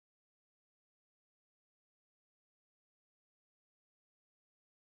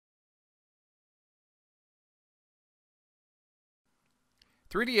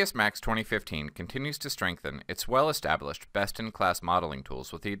3ds Max 2015 continues to strengthen its well-established best-in-class modeling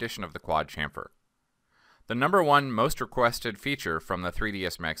tools with the addition of the quad chamfer. The number one most requested feature from the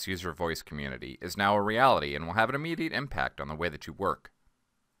 3ds Max user voice community is now a reality and will have an immediate impact on the way that you work.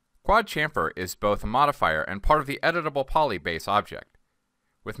 Quad chamfer is both a modifier and part of the editable poly base object.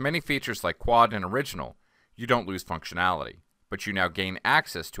 With many features like quad and original, you don't lose functionality, but you now gain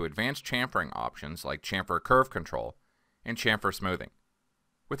access to advanced chamfering options like chamfer curve control and chamfer smoothing.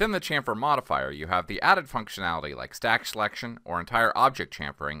 Within the chamfer modifier, you have the added functionality like stack selection or entire object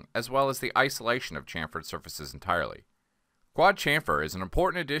chamfering, as well as the isolation of chamfered surfaces entirely. Quad chamfer is an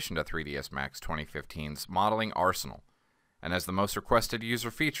important addition to 3ds Max 2015's modeling arsenal, and as the most requested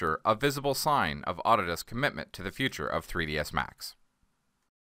user feature, a visible sign of Autodesk commitment to the future of 3ds Max.